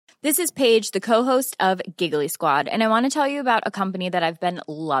This is Paige, the co-host of Giggly Squad, and I want to tell you about a company that I've been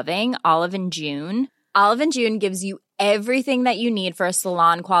loving, Olive & June. Olive & June gives you everything that you need for a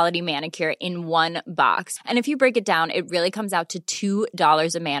salon-quality manicure in one box. And if you break it down, it really comes out to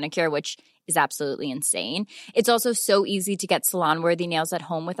 $2 a manicure, which is absolutely insane. It's also so easy to get salon-worthy nails at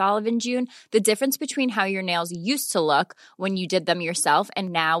home with Olive & June. The difference between how your nails used to look when you did them yourself and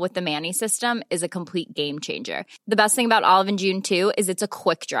now with the Mani system is a complete game changer. The best thing about Olive & June, too, is it's a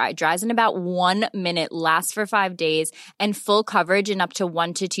quick dry. Dries in about 1 minute, lasts for 5 days, and full coverage in up to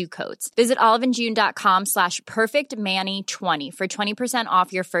 1 to 2 coats. Visit oliveandjune.com/perfectmani20 for 20%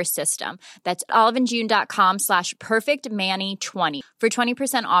 off your first system. That's oliveandjune.com/perfectmani20 for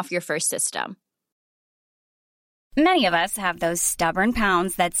 20% off your first system. Many of us have those stubborn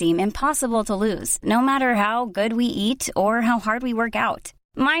pounds that seem impossible to lose, no matter how good we eat or how hard we work out.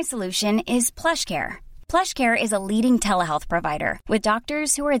 My solution is PlushCare. PlushCare is a leading telehealth provider with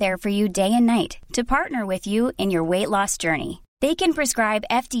doctors who are there for you day and night to partner with you in your weight loss journey. They can prescribe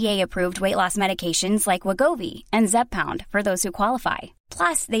FDA-approved weight loss medications like Wegovy and Zepbound for those who qualify.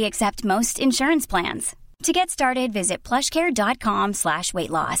 Plus, they accept most insurance plans. To get started, visit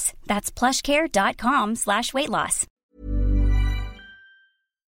plushcare.com/weightloss. That's plushcare.com/weightloss.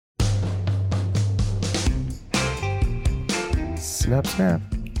 Snap, snap.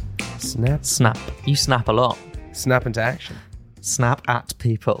 Snap. Snap. You snap a lot. Snap into action. Snap at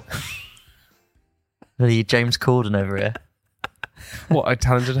people. Are you James Corden over here? What, a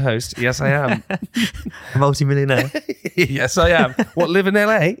talented host? Yes, I am. A multi-millionaire? Yes, I am. What, live in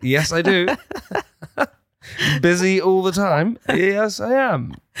LA? Yes, I do. Busy all the time? Yes, I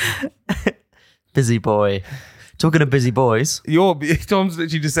am. Busy boy. Talking of busy boys. Tom's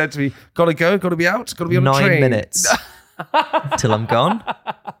literally just said to me, gotta go, gotta be out, gotta be on the train. 9 minutes till I'm gone.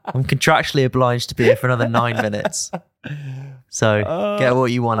 I'm contractually obliged to be here for another 9 minutes. So get what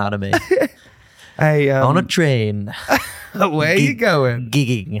you want out of me. Hey, on a train. Where are you going?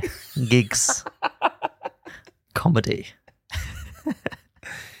 Gigs. Comedy.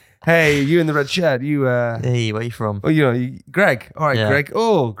 Hey, you in the red shirt, you... Hey, where are you from? Oh, Greg. All right, yeah. Greg.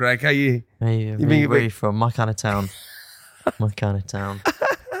 Oh, Greg, how you? Hey, where are you from? My kind of town. My kind of town.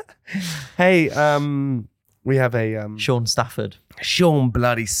 Hey, we have a... Sean Stafford. Sean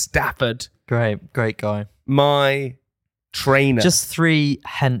bloody Stafford. Great guy. My trainer. Just 3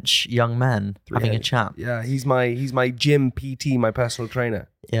 hench young men having a chat. Yeah, he's my gym PT, my personal trainer.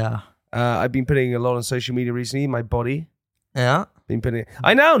 Yeah. I've been putting a lot on social media recently, my body. Yeah.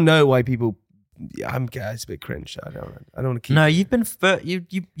 I now know why people... it's a bit cringe. I don't want to keep... No, you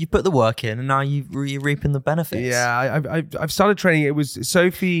put the work in and now you're reaping the benefits. Yeah, I've started training. It was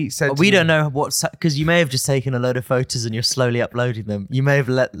Sophie said... We don't know because you may have just taken a load of photos and you're slowly uploading them. You may have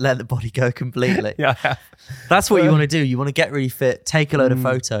let the body go completely. Yeah. That's what you want to do. You want to get really fit, take a load of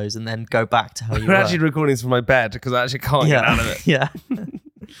photos and then go back to how you were. I'm actually recording this from my bed because I actually can't get out of it. Yeah.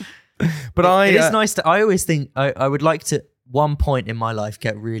 But it is nice to... I always think I would like to... one point in my life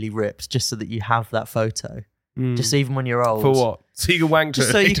get really ripped just so that you have that photo. Just even when you're old. For what? So you can wank to it.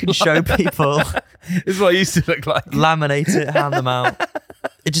 Just so you can show people. This is what I used to look like. Laminate it, hand them out.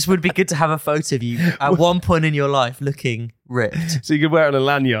 It just would be good to have a photo of you at one point in your life looking ripped. So you could wear it on a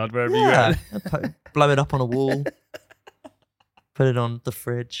lanyard wherever you go. Blow it up on a wall. Put it on the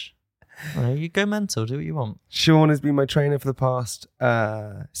fridge. You go mental, do what you want. Sean has been my trainer for the past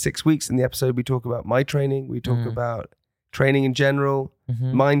 6 weeks. In the episode, we talk about my training. We talk about training in general,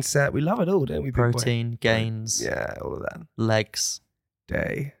 mindset. We love it all, don't we? Protein, gains. Yeah, all of that. Legs.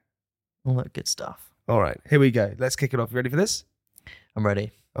 Day. All that good stuff. All right, here we go. Let's kick it off. You ready for this? I'm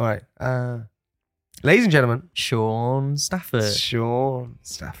ready. All right. Ladies and gentlemen. Sean Stafford. Sean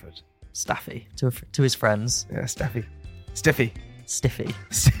Stafford. Staffy to his friends. Yeah, Staffy. Stiffy. Stiffy.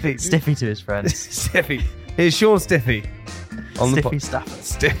 Stiffy. Stiffy to his friends. Stiffy. Here's Sean Stiffy. Stiffy Stafford.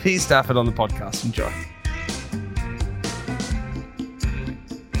 Stiffy Stafford on the podcast. Enjoy.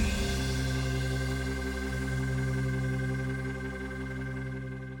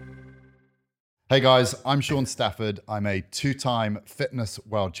 Hey guys, I'm Sean Stafford. I'm a 2-time fitness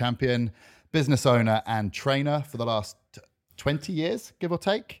world champion, business owner and trainer for the last 20 years, give or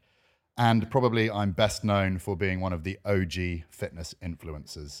take. And probably I'm best known for being one of the OG fitness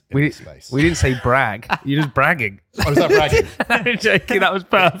influencers in this space. We didn't say brag. You're just bragging. Oh, was that bragging? I'm joking. That was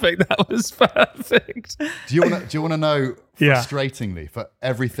perfect. That was perfect. Do you want to know, frustratingly, for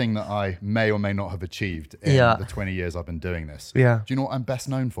everything that I may or may not have achieved in the 20 years I've been doing this? Yeah. Do you know what I'm best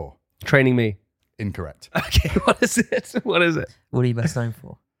known for? Training me. Incorrect. Okay, what is it? What is it? What are you best known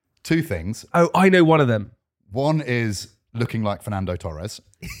for? 2 things. Oh, I know one of them. One is looking like Fernando Torres.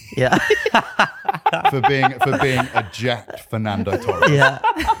 Yeah. for being a jacked Fernando Torres. Yeah.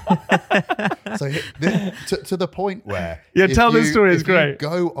 So to the point where tell this story. It's if you great.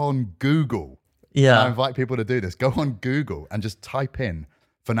 go on Google. Yeah. And I invite people to do this. Go on Google and just type in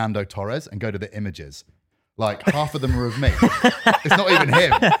Fernando Torres and go to the images. Like half of them are of me. It's not even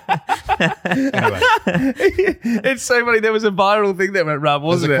him. Anyway, It's so funny. There was a viral thing that went round,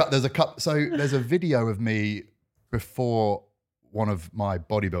 wasn't it? there's a video of me before one of my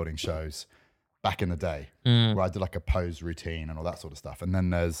bodybuilding shows back in the day where I did like a pose routine and all that sort of stuff. And then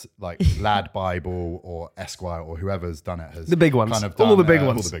there's like Lad Bible or Esquire or whoever's done it has The big ones. kind of done, All the big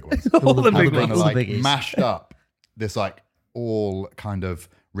ones. all the big ones. All the big Have kind ones. of All the like biggies. mashed up this like all kind of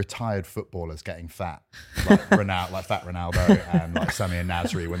retired footballers getting fat, like fat Ronaldo and like Samir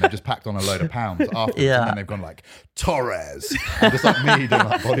Nasri, when they've just packed on a load of pounds afterwards, Yeah. and then they've gone like Torres, and just like me doing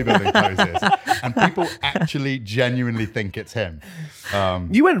like bodybuilding poses, and people actually genuinely think it's him.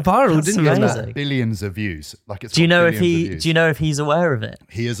 You went viral, That's didn't you? on that? amazing. Billions of views. Like it's Do you got know if billions of he? views. Do you know if he's aware of it?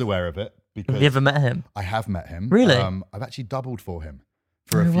 He is aware of it because Have you ever met him? I have met him. Really? I've actually doubled for him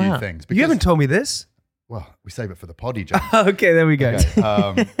for a Oh, few wow. things. You haven't told me this. Well, we save it for the poddy, John. Okay, there we go.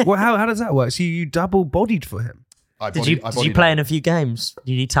 Okay, Well, how does that work? So you double bodied for him? Did you play in a few games?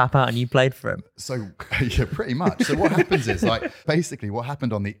 Did you tap out and you played for him? So yeah, pretty much. So what happens is like basically what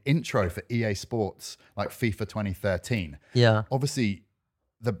happened on the intro for EA Sports, like FIFA 2013. Yeah. Obviously,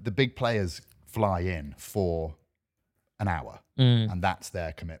 the big players fly in for an hour, and that's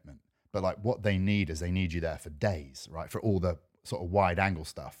their commitment. But like what they need is they need you there for days, right? For all the sort of wide angle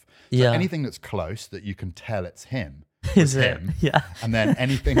stuff. So Yeah. anything that's close that you can tell it's him. Is it? him. Yeah. And then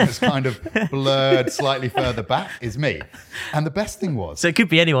anything that's kind of blurred slightly further back is me. And the best thing was, So it could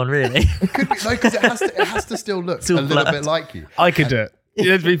be anyone, really. could be, no, because it has to still look a all little blurred. bit like you. I could do it.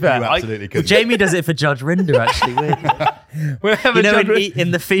 Let's be fair. You absolutely could. Jamie does it for Judge Rinder, actually. Weirdly. Whenever You know, Judge in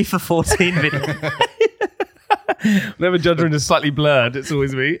the FIFA 14 video. whenever Judge is slightly blurred, it's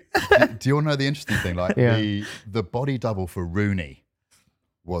always me. Do you want to know the interesting thing? Like Yeah. the body double for Rooney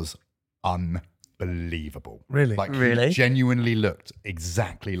was unbelievable. Really? Like Really? he genuinely looked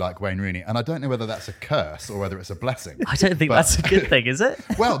exactly like Wayne Rooney. And I don't know whether that's a curse or whether it's a blessing. I don't think But- that's a good thing, is it?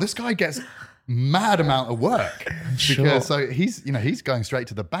 Well, this guy gets mad amount of work Sure. because so he's going straight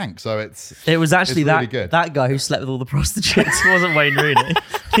to the bank. So It was actually it's really good. that guy who slept with all the prostitutes wasn't Wayne Rooney.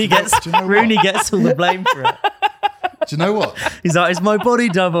 He gets do you know what? Rooney gets all the blame for it. Do you know what? He's like, it's my body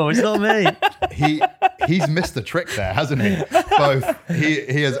double, it's not me. He's missed a trick there, hasn't he? Both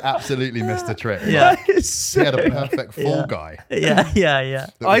he has absolutely missed a trick. Yeah. He had a perfect fall guy Yeah.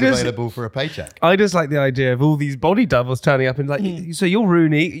 that I was just- available for a paycheck. I just like the idea of all these body doubles turning up and like, so you're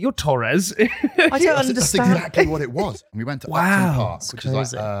Rooney, you're Torres. I don't That's understand. exactly what it was. And we went to Wow. Upton Park, That's which is like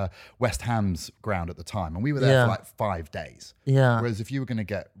crazy. West Ham's ground at the time. And we were there Yeah. for like 5 days. Yeah. Whereas if you were going to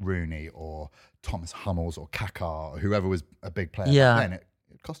get Rooney or Thomas Hummels or Kaká or whoever was a big player Yeah. back then,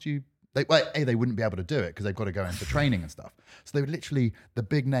 it cost you... They wouldn't be able to do it because they've got to go in for training and stuff. So they would literally, the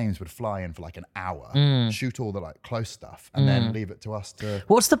big names would fly in for like an hour, shoot all the like close stuff, and then leave it to us to...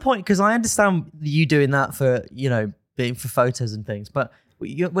 What's the point? Because I understand you doing that for, being for photos and things, but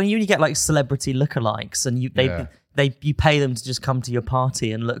when you get like celebrity lookalikes and you pay them to just come to your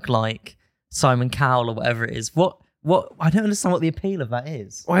party and look like Simon Cowell or whatever it is, what I don't understand what the appeal of that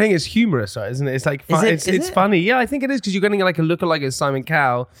is. Well, I think it's humorous, right? Isn't it? It's like fun. Is It's it? funny. Yeah, I think it is because you're getting like a lookalike as Simon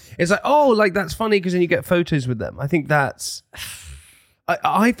Cowell. It's like, oh, like that's funny because then you get photos with them. I think that's.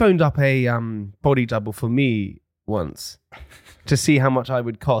 I phoned up a body double for me once to see how much I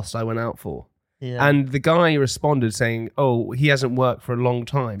would cost. I went out for. Yeah. And the guy responded saying, "Oh, he hasn't worked for a long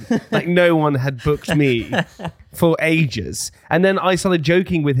time. Like no one had booked me for ages." And then I started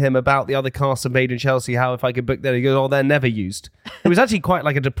joking with him about the other cast of Made in Chelsea, how if I could book them, he goes, "Oh, they're never used." It was actually quite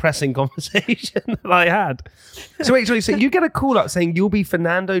like a depressing conversation that I had. So wait, so you get a call up saying you'll be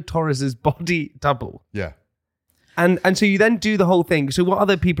Fernando Torres's body double, Yeah. and so you then do the whole thing. So what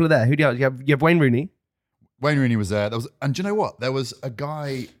other people are there? Who do you have? You have Wayne Rooney. Wayne Rooney was there. And do you know what? There was a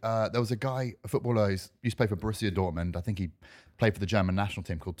guy, a footballer who used to play for Borussia Dortmund. I think he played for the German national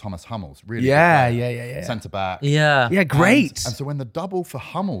team called Thomas Hummels. Really good player. Centre back. Yeah. Yeah, great. And so when the double for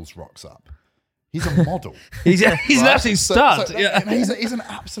Hummels rocks up, he's a model. He's an absolute So stud. he's an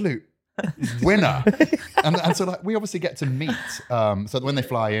absolute winner. and so like we obviously get to meet. So when they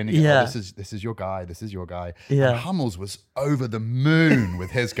fly in, you go, Yeah. oh, this is your guy, this is your guy. Yeah. And Hummels was over the moon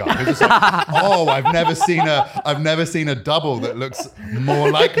with his guy. He was just like, oh, I've never seen a double that looks more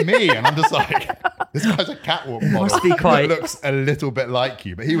like me. And I'm just like, this guy's a catwalk model must be quite- that looks a little bit like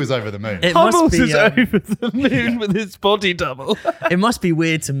you, but he was over the moon. It must Hummels be, is over the moon with his body double. it must be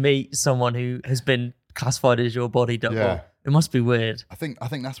weird to meet someone who has been classified as your body double. Yeah. It must be weird. I think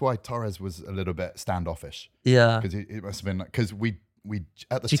that's why Torres was a little bit standoffish. Yeah. Because it must have been because we we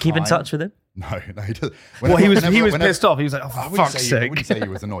at the Do you keep in time- touch with him? No, he doesn't. Well, he was Whenever- pissed off. He was like, oh, I for wouldn't fuck's say, I sake. wouldn't say he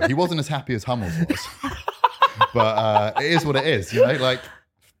was annoyed. He wasn't as happy as Hummels was. But it is what it is, you know. Like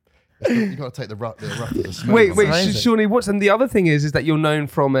you got to take the rough to the smooth. Wait, amazing. Shawnee, what's and the other thing is that you're known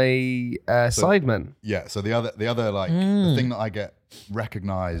from a Sidemen. Yeah. So the other like the thing that I get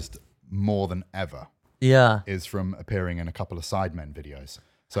recognised more than ever Yeah. is from appearing in a couple of Sidemen videos.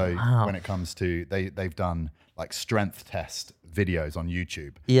 So when it comes to they've done like strength test videos on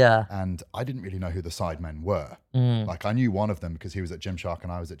YouTube. Yeah. And I didn't really know who the Sidemen were. Like I knew one of them because he was at Gymshark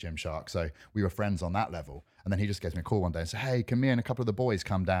and I was at Gymshark. So we were friends on that level. And then he just gives me a call one day and said, hey, can me and a couple of the boys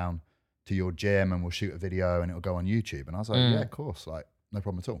come down to your gym and we'll shoot a video and it'll go on YouTube? And I was like, yeah, of course. Like no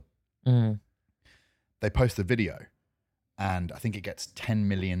problem at all. They post the video and I think it gets 10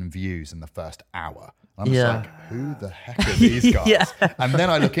 million views in the first hour. I'm just Yeah. like, who the heck are these guys? Yeah. And then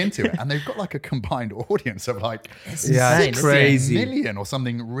I look into it and they've got like a combined audience of like Yeah, it's insane, isn't it? crazy. million or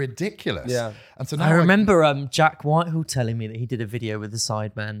something ridiculous. Yeah. And so now I remember Jack Whitehall telling me that he did a video with the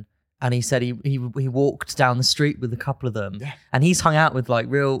Sidemen, and he said he walked down the street with a couple of them, and he's hung out with like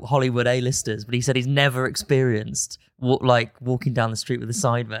real Hollywood A-listers, but he said he's never experienced walking down the street with the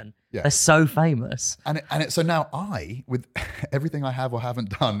Sidemen. Yeah. They're so famous. so now I, with everything I have or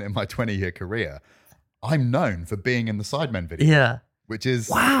haven't done in my 20-year career, I'm known for being in the Sidemen video. Yeah. Which is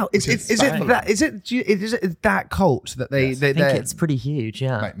Wow, is it that cult that they Yes. they I think they're- it's pretty huge,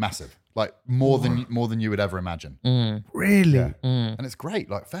 yeah. like massive, like more than you would ever imagine. really? Yeah. And it's great.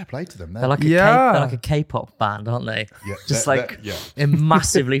 Like fair play to them. They're like Yeah. they're like a K-pop band, aren't they? Yeah, Just they're- like yeah. they're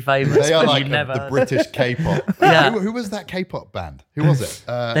massively famous. They are but like you've never the heard of British K-pop. Yeah. Who was that K-pop band? Who was it?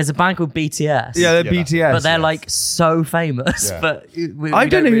 There's a band called BTS. Yeah, they're Yeah, BTS. but they're like so famous. Yeah. But I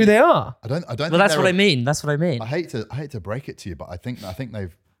don't know who they are. I don't. Well, think that's they're what a- I mean. That's what I mean. I hate to break it to you, but I think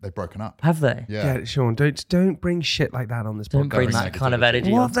they've broken up. Have they? Yeah. Yeah, Sean, don't bring shit like that on this Don't podcast. bring Very that kind of negativity.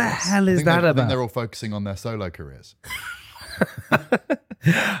 energy. What onto the us. hell is that I think about? they're all focusing on their solo careers.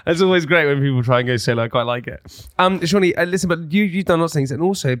 It's always great when people try and go solo. I quite like it. Shawnee, listen, but you've done lots of things, and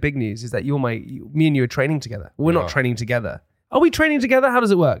also big news is that me and you are training together. We're not are. training together. Are we training together? How does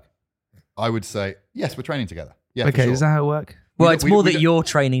it work? I would say yes. We're training together. Yeah. Okay, for sure. is that how it work? Well, We it's don't- more we that don't- you're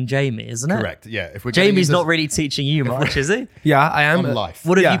training Jamie, isn't it? Correct. Yeah. If we're getting Jamie's into not really teaching you much, is he? Yeah, I am. on life.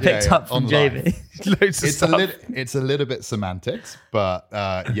 What have Yeah. you picked Yeah, up from on Jamie? life. Loads of stuff. It's a little bit semantics, but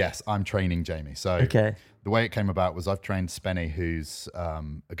yes, I'm training Jamie. So Okay. the way it came about was I've trained Spenny, who's a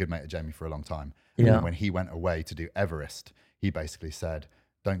good mate of Jamie for a long time. Yeah. And when he went away to do Everest, he basically said,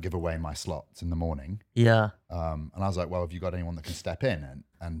 "Don't give away my slots in the morning." Yeah. And I was like, "Well, have you got anyone that can step in?"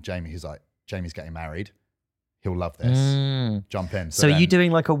 And he's like, "Jamie's getting married. He'll love this. Jump in." So are you then-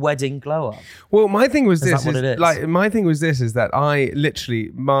 doing like a wedding glow up? Well, my thing was Is this. that what it is? Like, my thing was this: is that I literally,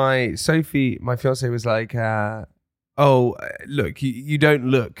 my fiance, was like, look, you don't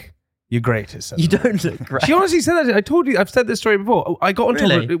look your greatest. You don't look great. She honestly said that. I told you, I've said this story before. I got on top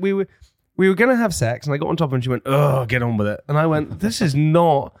Really? of it. We were gonna have sex, and I got on top of her, and she went, "Oh, get on with it." And I went, "This is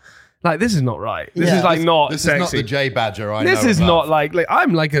not right. This is Yeah. like not This sexy. is not the J Badger I This know is and not love. like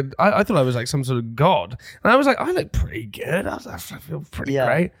I'm like I thought I was like some sort of god, and I was like, I look pretty good. I feel pretty Yeah.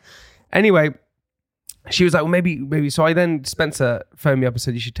 great. Anyway, she was like, well, maybe. So I then Spencer phoned me up and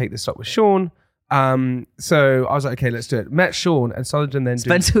said you should take this up with Sean. So I was like, okay, let's do it. Met Sean and started and then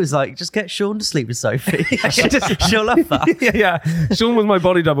Spencer was like, just get Sean to sleep with Sophie. She'll love that. yeah. Sean was my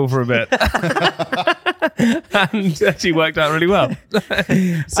body double for a bit, and actually worked out really well.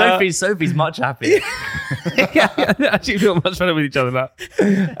 Sophie's much happier. yeah, they actually feel much better with each other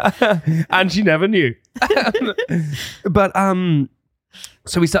now. And she never knew. But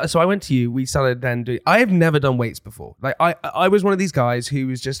so we started. So I went to you. We started then doing. I have never done weights before. Like I was one of these guys who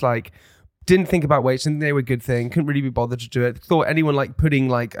was just like didn't think about weights and they were a good thing. Couldn't really be bothered to do it. Thought anyone like putting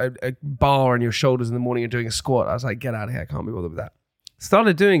like a bar on your shoulders in the morning and doing a squat. I was like, get out of here. I can't be bothered with that.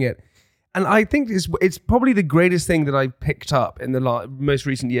 Started doing it. And I think it's probably the greatest thing that I've picked up in the most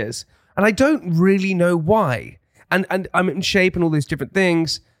recent years. And I don't really know why. And I'm in shape and all these different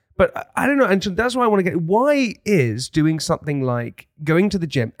things. But I don't know. And so that's why I want to get, why is doing something like going to the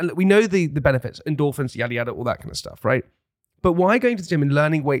gym, and we know the benefits, endorphins, yada, yada, all that kind of stuff, right? But why going to the gym and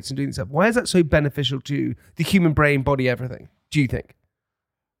learning weights and doing stuff? Why is that so beneficial to the human brain, body, everything? Do you think?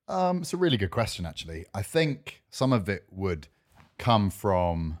 It's a really good question, actually. I think some of it would come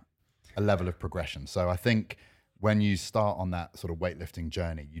from a level of progression. So I think when you start on that sort of weightlifting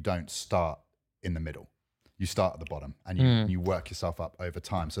journey, you don't start in the middle. You start at the bottom and you work yourself up over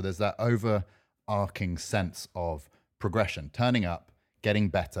time. So there's that overarching sense of progression, turning up, getting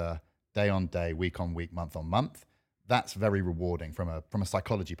better day on day, week on week, month on month. That's very rewarding from a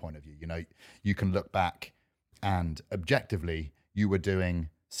psychology point of view. You know, you can look back and objectively, you were doing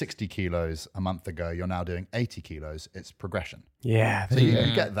 60 kilos a month ago, you're now doing 80 kilos. It's progression. Yeah. So you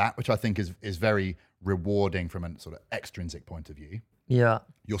get that, which I think is very rewarding from a sort of extrinsic point of view. Yeah.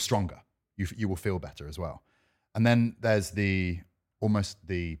 You're stronger. You will feel better as well. And then there's almost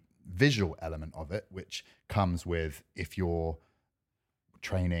the visual element of it, which comes with if you're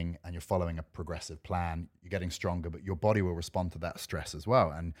training and you're following a progressive plan, you're getting stronger, but your body will respond to that stress as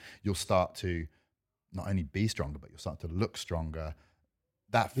well. And you'll start to not only be stronger, but you'll start to look stronger.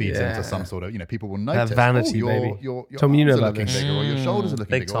 That feeds into some sort of, people will notice. That vanity, baby. Your Tom, arms you know are about looking this. bigger, or your shoulders are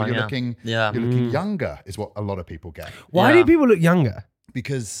looking Big bigger, or time, you're looking younger, is what a lot of people get. Why do people look younger?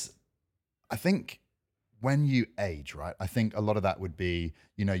 Because I think when you age, right, I think a lot of that would be,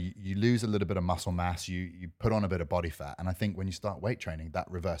 you lose a little bit of muscle mass, you put on a bit of body fat. And I think when you start weight training,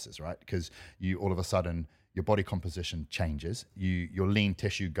 that reverses, right? Because you all of a sudden, your body composition changes. Your lean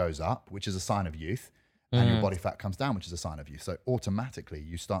tissue goes up, which is a sign of youth. And your body fat comes down, which is a sign of youth. So automatically,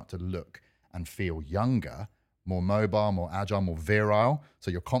 you start to look and feel younger, more mobile, more agile, more virile.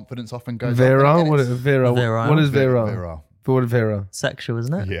 So your confidence often goes Virile? up. What is virile? Virile. What is virile? Virile. What is virile? Sexual,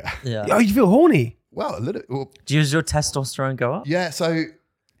 isn't it? Yeah. Yeah. Oh, you feel horny. Well, a little. Well, Does your testosterone go up? yeah. So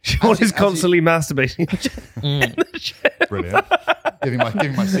Sean As you- is constantly masturbating. brilliant. giving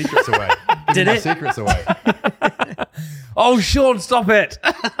my secrets away. Did my it? secrets away. Oh, Sean, stop it.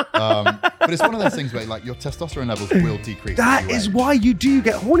 But it's one of those things where like your testosterone levels will decrease. That as you is age. why you do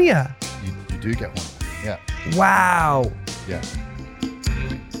get hornier. you do get one. Yeah. Wow. Yeah.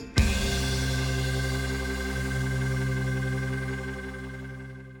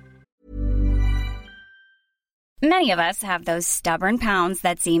 Many of us have those stubborn pounds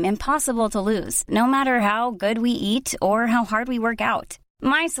that seem impossible to lose, no matter how good we eat or how hard we work out.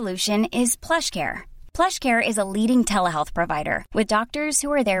 My solution is PlushCare. PlushCare is a leading telehealth provider with doctors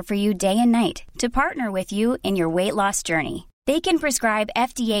who are there for you day and night to partner with you in your weight loss journey. They can prescribe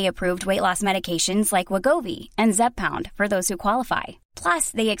FDA-approved weight loss medications like Wegovy and Zepbound for those who qualify. Plus,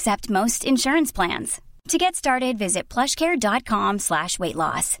 they accept most insurance plans. To get started, visit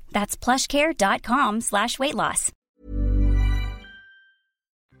plushcare.com/weightloss. That's plushcare.com/weightloss.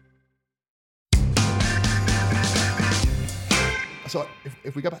 So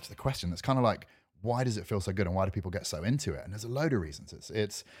if we go back to the question, it's kind of like, why does it feel so good and why do people get so into it? And there's a load of reasons.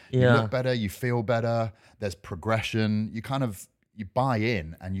 It's you Yeah. look better, you feel better, there's progression, you buy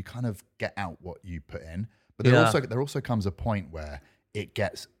in and you kind of get out what you put in. But there also comes a point where it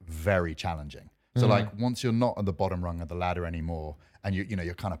gets very challenging. So like once you're not at the bottom rung of the ladder anymore and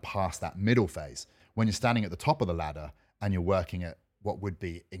you're kind of past that middle phase, when you're standing at the top of the ladder and you're working at what would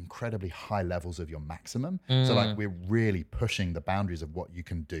be incredibly high levels of your maximum. So like we're really pushing the boundaries of what you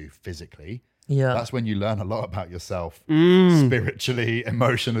can do physically. Yeah. That's when you learn a lot about yourself spiritually,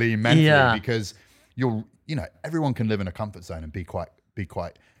 emotionally, mentally, because everyone can live in a comfort zone and be quite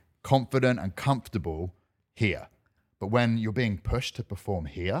confident and comfortable here. But when you're being pushed to perform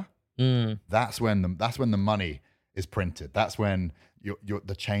here, that's when the money is printed. That's when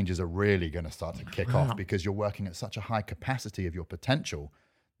the changes are really going to start to kick off, because you're working at such a high capacity of your potential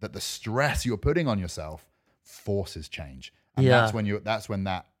that the stress you're putting on yourself forces change. And that's when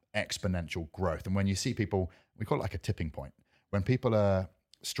that exponential growth. And when you see people, we call it like a tipping point. When people are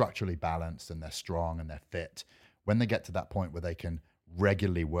structurally balanced and they're strong and they're fit, when they get to that point where they can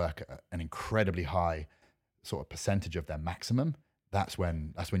regularly work at an incredibly high sort of percentage of their maximum, that's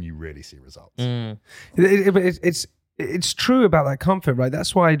when you really see results. It's true about that comfort, right?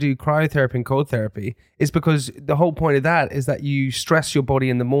 That's why I do cryotherapy and cold therapy. It's because the whole point of that is that you stress your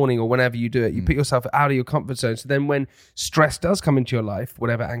body in the morning or whenever you do it. You put yourself out of your comfort zone. So then when stress does come into your life,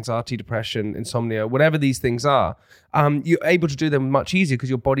 whatever anxiety, depression, insomnia, whatever these things are, you're able to do them much easier because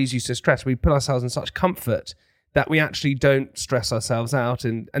your body's used to stress. We put ourselves in such comfort that we actually don't stress ourselves out.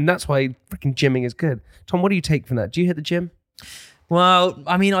 And that's why freaking gymming is good. Tom, what do you take from that? Do you hit the gym? Well,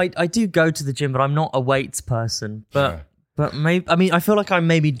 I mean, I do go to the gym, but I'm not a weights person. But maybe, I mean, I feel like I'm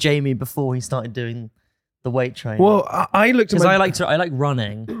maybe Jamie before he started doing the weight training. Well, I looked at because I like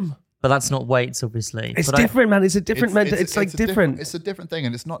running, but that's not weights, obviously. It's but different, man. It's a different mental. It's like different. It's a different thing,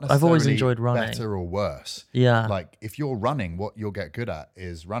 and it's not necessarily I've always enjoyed running. better or worse. Yeah. Like if you're running, what you'll get good at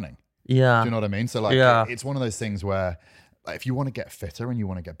is running. Yeah. Do you know what I mean? So like, Yeah. it's one of those things where like, if you want to get fitter and you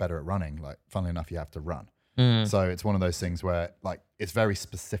want to get better at running, like funnily enough, you have to run. So it's one of those things where like it's very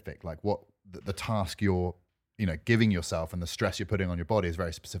specific. Like what the task you're giving yourself and the stress you're putting on your body is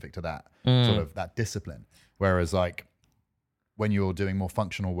very specific to that sort of that discipline. Whereas like when you're doing more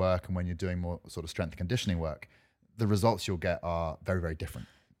functional work and when you're doing more sort of strength conditioning work, the results you'll get are very, very different.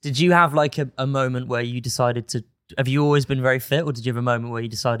 Did you have like a moment where you decided to? Have you always been very fit, or did you have a moment where you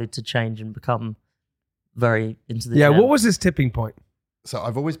decided to change and become very into the Yeah, gym. what was this tipping point? So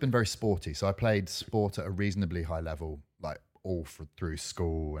I've always been very sporty. So I played sport at a reasonably high level, like through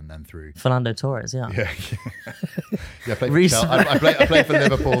school and then through. Fernando Torres, yeah. Yeah, I played for Chelsea. I played for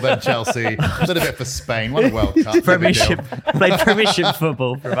Liverpool, then Chelsea, a little bit for Spain, won a World Cup. no big Premiership, deal. played Premiership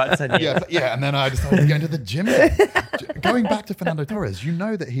football for about 10 years. Yeah, and then I decided to go into the gym. Going back to Fernando Torres, you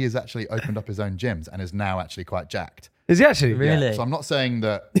know that he has actually opened up his own gyms and is now actually quite jacked. Is he actually? Really? Yeah, so I'm not saying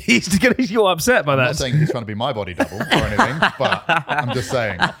that. You're upset by I'm not that. saying he's trying to be my body double or anything, but I'm just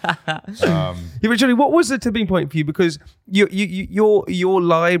saying. Yeah, but Johnny, what was the tipping point for you? Because your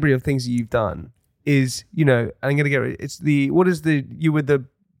library of things that you've done is, I'm going to get it. It's you were the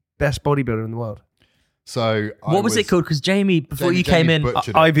best bodybuilder in the world. So What was it called? Because Jamie, before you came in,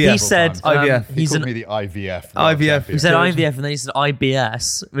 butchered it IVF. he several said times. IVF. He he's called an me the IVF. IVF. He said George. IVF and then he said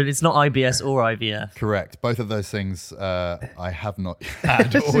IBS, but it's not IBS or IVF. Correct. Both of those things I have not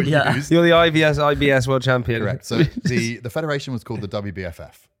had or Yeah. used. You're the IBS world champion. Correct. So the federation was called the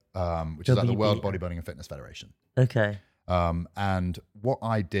WBFF, which is like the World WBF. Bodybuilding and Fitness Federation. Okay. And what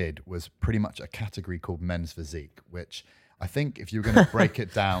I did was pretty much a category called men's physique, which I think if you're going to break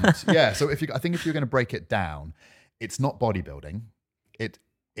it down, So if you're going to break it down, it's not bodybuilding. It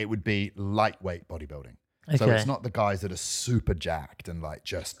would be lightweight bodybuilding. So Okay. it's not the guys that are super jacked and like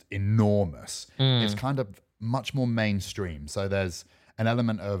just enormous. It's kind of much more mainstream. So there's an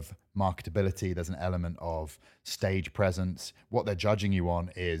element of marketability. There's an element of stage presence. What they're judging you on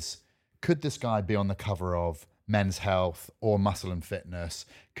is, could this guy be on the cover of Men's Health or Muscle and Fitness?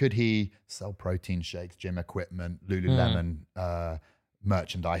 Could he sell protein shakes, gym equipment, Lululemon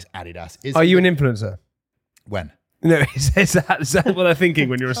merchandise, Adidas? Are you an influencer? When? No, is that what they're thinking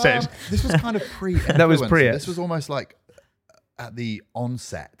when you're on stage? This was kind of pre-influencer. That was pre it. This was almost like at the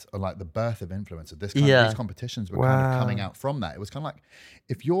onset or like the birth of influencer. These competitions were kind of coming out from that. It was kind of like,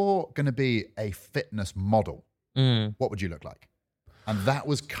 if you're going to be a fitness model, what would you look like? And that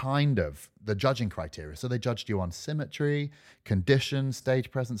was kind of the judging criteria. So they judged you on symmetry, condition,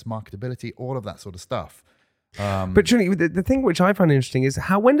 stage presence, marketability, all of that sort of stuff. But Johnny, the thing which I find interesting is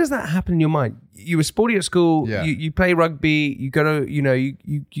when does that happen in your mind? You were sporty at school. Yeah. You play rugby. You go to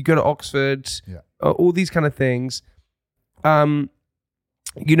you go to Oxford. Yeah. All these kind of things.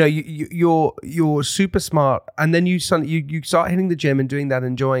 You're super smart, and then you start hitting the gym and doing that,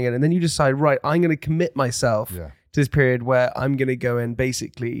 enjoying it, and then you decide, right, I'm going to commit myself to this period where I'm going to go and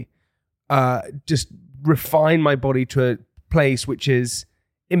basically just refine my body to a place which is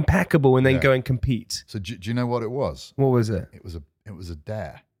impeccable, and then go and compete. So do you know what it was? What was it? It was a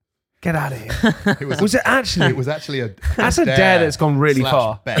dare. Get out of here. It Was it actually? It was actually a That's a dare that's gone really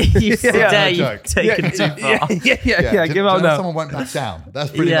far. bet. You Yeah, dare no you've joke. taken too far. Yeah, Do give you up know now. someone won't back down. That's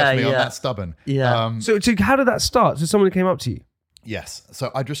pretty much me. I'm that stubborn. Yeah. So how did that start? So someone came up to you. Yes.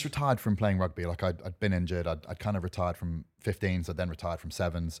 So I just retired from playing rugby. Like I'd been injured. I'd kind of retired from 15s. I then retired from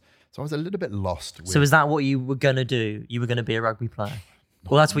 7s. So I was a little bit lost. With, So is that what you were going to do? You were going to be a rugby player?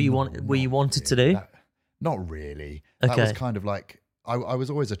 Well, that's what you wanted to do? Not really. That Okay. was kind of like, I was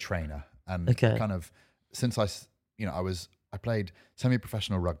always a trainer. And Okay. kind of, since I played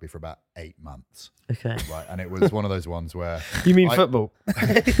semi-professional rugby for about 8 months. Okay. Right. And it was one of those ones where You mean I- football?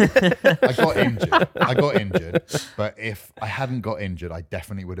 I got injured. But if I hadn't got injured, I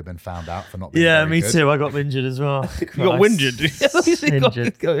definitely would have been found out for not being Yeah, very me good. too. I got injured as well. You got winded.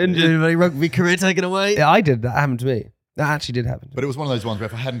 Injured. Got injured. My rugby career taken away. Yeah, I did. That happened to me. That actually did happen. But it was one of those ones where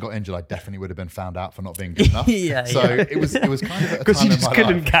if I hadn't got injured, I definitely would have been found out for not being good enough. Yeah, So yeah. it was kind of at a Because time you in just my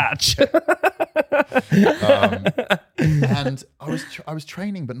couldn't life. catch. And I was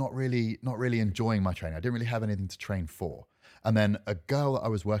training, but not really enjoying my training. I didn't really have anything to train for. And then a girl that I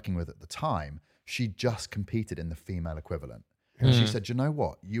was working with at the time, she just competed in the female equivalent. And she said, "Do you know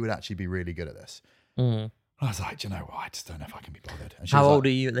what? You would actually be really good at this." And I was like, "Do you know what? I just don't know if I can be bothered." And she How was old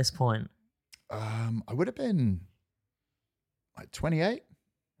like, are you at this point? I would have been like 28.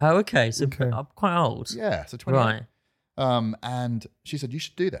 Oh, okay. So Okay. I'm quite old. Yeah, so 28. Right. And she said, "You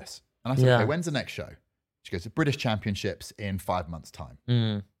should do this." And I said, Yeah. "Okay, when's the next show?" She goes, "The British Championships in 5 months' time."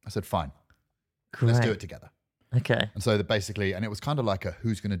 I said, "Fine, let's do Great. it together." Okay. And so basically, and it was kind of like a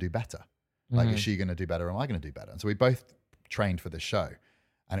who's going to do better? Like, is she going to do better? Or am I going to do better? And so we both trained for this show.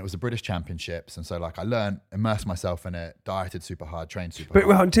 And it was the British Championships. And so like I learned, immersed myself in it, dieted super hard, trained super But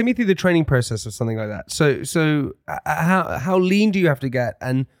hard. well, take me through the training process of something like that. So how lean do you have to get,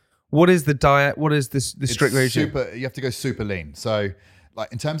 and what is the diet? What is the It's strict regime? you have to go super lean. So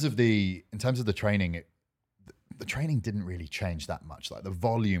like in terms of the training, the training didn't really change that much. Like the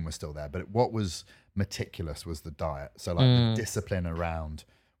volume was still there, but what was meticulous was the diet. So like the discipline around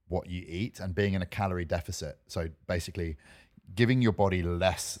what you eat and being in a calorie deficit. So basically giving your body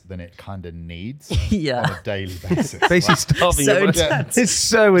less than it kind of needs Yeah. on a daily basis. Basically starving So your body. intense. It's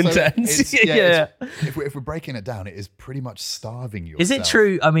so intense. Yeah. If we're breaking it down, it is pretty much starving yourself. Is it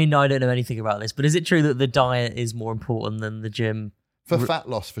true? I mean, I don't know anything about this, but is it true that the diet is more important than the gym? For fat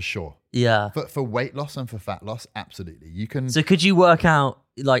loss, for sure. Yeah. For weight loss and for fat loss, absolutely. You can. So could you work out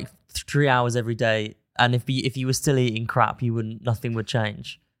like 3 hours every day, and if you were still eating crap, nothing would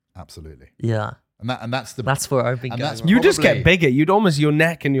change? Absolutely. Yeah. And that's where I've been and going. that's with. You just Probably- get bigger. You'd almost, your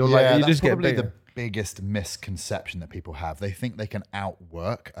neck and your you that's just get probably bigger. the biggest misconception that people have. They think they can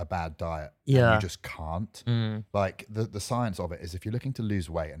outwork a bad diet. Yeah. And you just can't. Like the science of it is, if you're looking to lose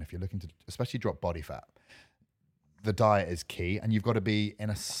weight and if you're looking to especially drop body fat, the diet is key, and you've got to be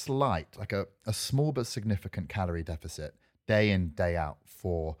in a slight, like a small but significant calorie deficit day in, day out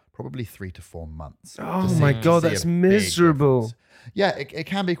for probably 3 to 4 months. Oh to my to God, see a that's big miserable. difference. Yeah, it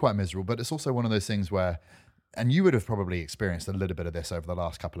can be quite miserable, but it's also one of those things where, and you would have probably experienced a little bit of this over the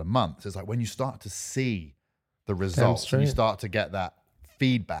last couple of months, it's like when you start to see the results, and you straight. start to get that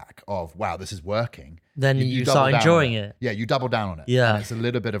feedback of, wow, this is working. Then you double start down on enjoying it. Yeah, you double down on it. Yeah. And it's a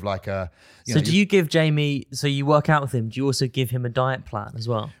little bit of like a, So do you give Jamie? So you work out with him. Do you also give him a diet plan as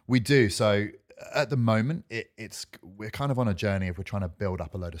well? We do. So at the moment, we're kind of on a journey of we're trying to build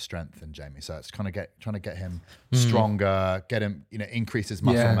up a load of strength in Jamie. So it's trying to get him stronger, get him, increase his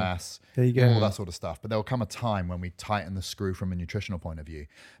muscle Yeah. mass, There you go. all that sort of stuff. But there will come a time when we tighten the screw from a nutritional point of view.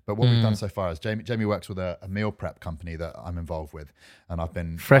 But what we've done so far is Jamie works with a meal prep company that I'm involved with, and I've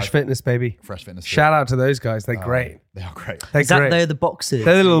been Fresh Fitness, baby. Fresh Fitness. Shout out to those guys. They're great. They are great. They're Is that great. they're the boxes?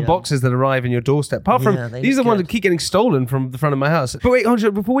 They're the little Yeah. boxes that arrive in your doorstep. Apart from, Yeah, they these are look the ones good. that keep getting stolen from the front of my house. But wait, Andre,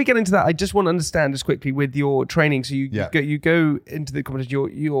 before we get into that, I just want to understand just quickly with your training. So you go into the competition,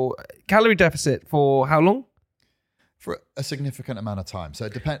 your calorie deficit for how long? For a significant amount of time. So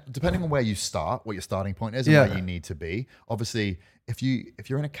depending on where you start, what your starting point is, and Yeah. where you need to be. Obviously, if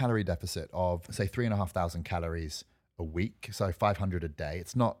you're in a calorie deficit of say 3,500 calories a week, so 500 a day,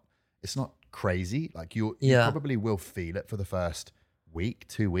 it's not crazy. Like you probably will feel it for the first week,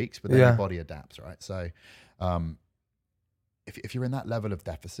 2 weeks, but then your body adapts, right? So if you're in that level of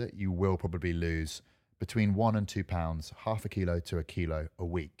deficit, you will probably lose between 1 and 2 pounds, half a kilo to a kilo a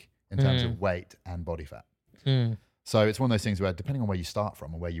week in terms of weight and body fat. So it's one of those things where, depending on where you start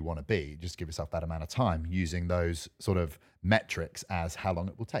from and where you want to be, just give yourself that amount of time using those sort of metrics as how long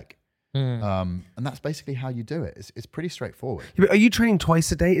it will take. And that's basically how you do it. It's pretty straightforward. Are you training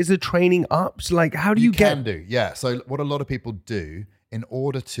twice a day? Is the training up? So like, how do you can get? do, yeah. So what a lot of people do in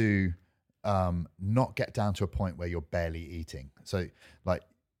order to not get down to a point where you're barely eating. So like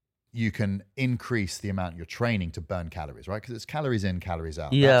you can increase the amount you're training to burn calories, right? Because it's calories in, calories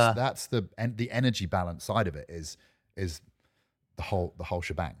out. Yeah. That's the energy balance side of it is the whole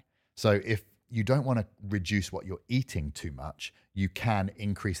shebang. So if you don't want to reduce what you're eating too much, you can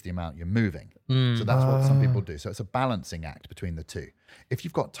increase the amount you're moving. So that's what some people do. So it's a balancing act between the two. If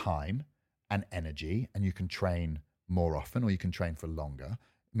you've got time and energy and you can train more often or you can train for longer,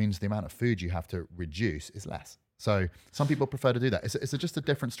 it means the amount of food you have to reduce is less. So some people prefer to do that. It's just a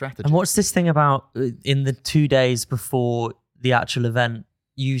different strategy. And what's this thing about in the 2 days before the actual event?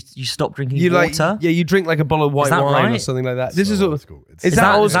 You stop drinking water? You drink like a bottle of white that wine or right? something like that. So This is old school. Is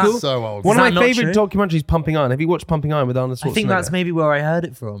that old school? So old One Is of that my not favorite true? documentaries, Pumping Iron. Have you watched Pumping Iron with Arnold Schwarzenegger? I think that's maybe where I heard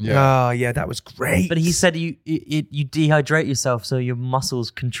it from. Yeah. Oh, yeah, that was great. But he said you dehydrate yourself so your muscles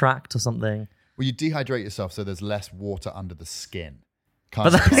contract or something. Well, you dehydrate yourself so there's less water under the skin.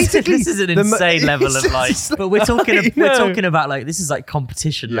 But that's, Basically, this is an the mo- insane level of it's like. just But we're talking I we're know. talking about like this is like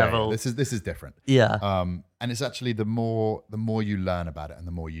competition level. This is different. Yeah. And it's actually the more you learn about it and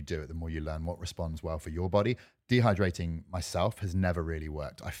the more you do it, the more you learn what responds well for your body. Dehydrating myself has never really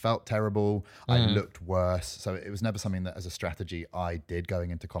worked. I felt terrible. I looked worse. So it was never something that as a strategy I did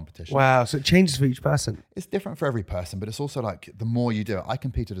going into competition. Wow, so it changes for each person. It's different for every person, but it's also like the more you do it. I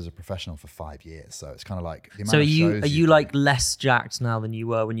competed as a professional for 5 years. So it's kind of like the amount So of shows are you do, like less jacked now than you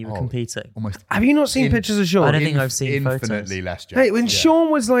were when you were competing? almost Have you not seen pictures of Sean? I don't think I've seen infinitely photos. less jacked. Hey, when Yeah.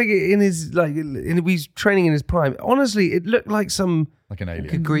 Sean was like in his like in he's training in his prime, honestly, it looked like some like an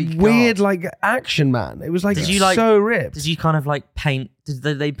alien. Greek weird god. like action man. It was like Did you, like- so ripped. Did you kind of like paint? Did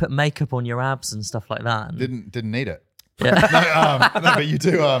they put makeup on your abs and stuff like that? And- Didn't need it. Yeah. No, but you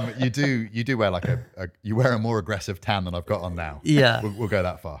do wear like you wear a more aggressive tan than I've got on now. Yeah. We'll go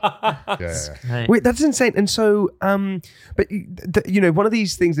that far. Yeah. Right. Wait, that's insane. And so, but one of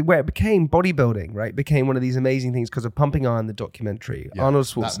these things where it became bodybuilding, right? Became one of these amazing things because of Pumping Iron, the documentary, Yeah, Arnold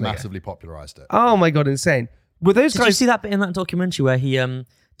that Schwarzenegger. massively popularized it. Oh my god, insane! Were those Did you guys? see that bit in that documentary where he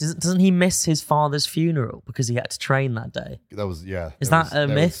doesn't he miss his father's funeral because he had to train that day? That was Is that a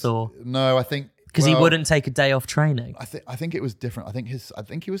myth or- no? I think Because he Well, wouldn't take a day off training. I think it was different. I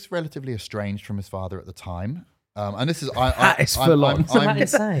think he was relatively estranged from his father at the time. And this is That is full on. Isn't that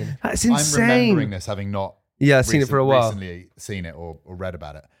insane? That's I'm insane. remembering this, having not seen it for a while. recently seen it or read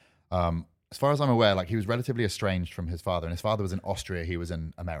about it. As far as I'm aware, like he was relatively estranged from his father, and his father was in Austria, he was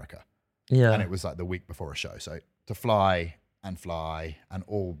in America, Yeah. and it was like the week before a show. So to fly and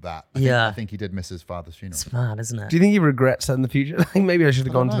all that, I think he did miss his father's funeral. It's mad, isn't it? Do you think he regrets that in the future? I think maybe I should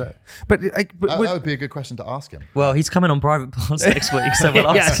have gone to know. that. But That would be a good question to ask him. Well, he's coming on Private Parts next week, so we'll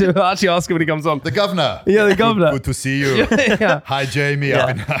yeah, ask so we'll actually ask him when he comes on. The governor. Yeah, the governor. Good to see you. Yeah. Hi, Jamie. Yeah.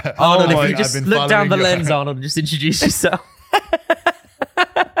 I've Arnold, if been you just look down the following you. lens, Arnold, and just introduce yourself.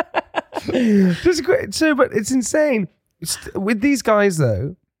 Just great. So, but it's insane. With these guys,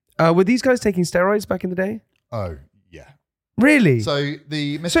 though, were these guys taking steroids back in the day? Oh, yeah. Really? So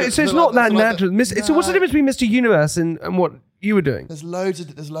the Mr. So it's not that natural. So what's the difference between Mr. Universe and what you were doing? There's loads of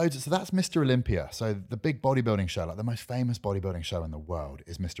so that's Mr. Olympia. So the big bodybuilding show, like the most famous bodybuilding show in the world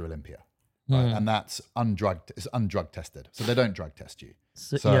is Mr. Olympia. Right? And that's undrugged, it's undrug tested. So they don't drug test you.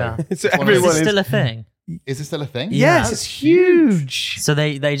 So, So, yeah. it's So one of everyone those- Is it still a thing? is it still a thing? Yes, Yeah, it's huge. So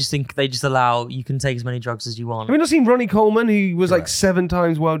they just think they just allow you can take as many drugs as you want. Have you not seen Ronnie Coleman, who was like Correct. 7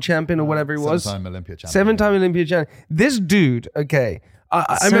 times world champion or whatever he was? 7-time Olympia champion. 7-time Olympia champion. This dude, okay. I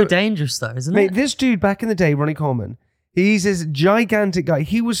It's so remember, dangerous though, isn't mate, it? this dude back in the day, Ronnie Coleman, he's this gigantic guy.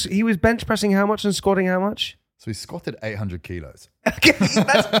 He was bench pressing how much and squatting how much? So he squatted 800 kilos. Okay,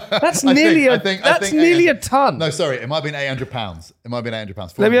 that's I nearly think nearly a 800 ton. No, sorry, it might have been 800 pounds. It might have been 800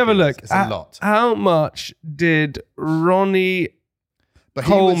 pounds. Let me have a 400 look. kilos. It's a lot. How much did Ronnie But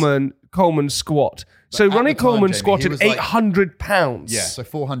he was- Coleman squat? So at Ronnie the time, Coleman Jamie, he squatted was like- 800 pounds. Yeah, so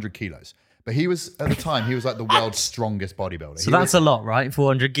 400 kilos. But he was, at the time, he was like the world's strongest bodybuilder. So He that's was- a lot, right?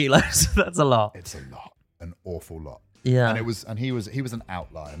 400 kilos. That's a lot. It's a lot, an awful lot. Yeah. And he was an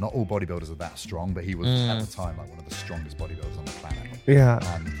outlier. Not all bodybuilders are that strong, but he was at the time like one of the strongest bodybuilders on the planet. Yeah.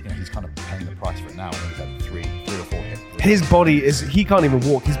 And he's kind of paying the price for it now. When he's had three or four hits. His body is, he can't even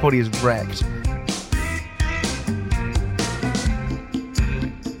walk. His body is wrecked.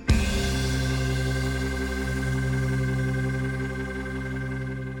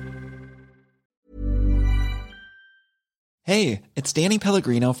 Hey, it's Danny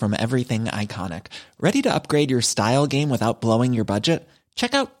Pellegrino from Everything Iconic. Ready to upgrade your style game without blowing your budget?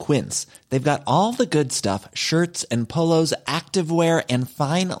 Check out Quince. They've got all the good stuff, shirts and polos, activewear, and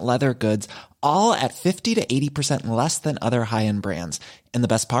fine leather goods, all at 50 to 80% less than other high-end brands. And the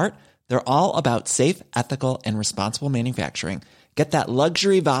best part? They're all about safe, ethical, and responsible manufacturing. Get that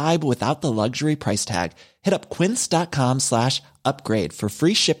luxury vibe without the luxury price tag. Hit up quince.com/upgrade for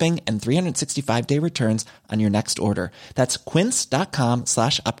free shipping and 365-day returns on your next order. That's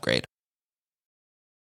quince.com/upgrade.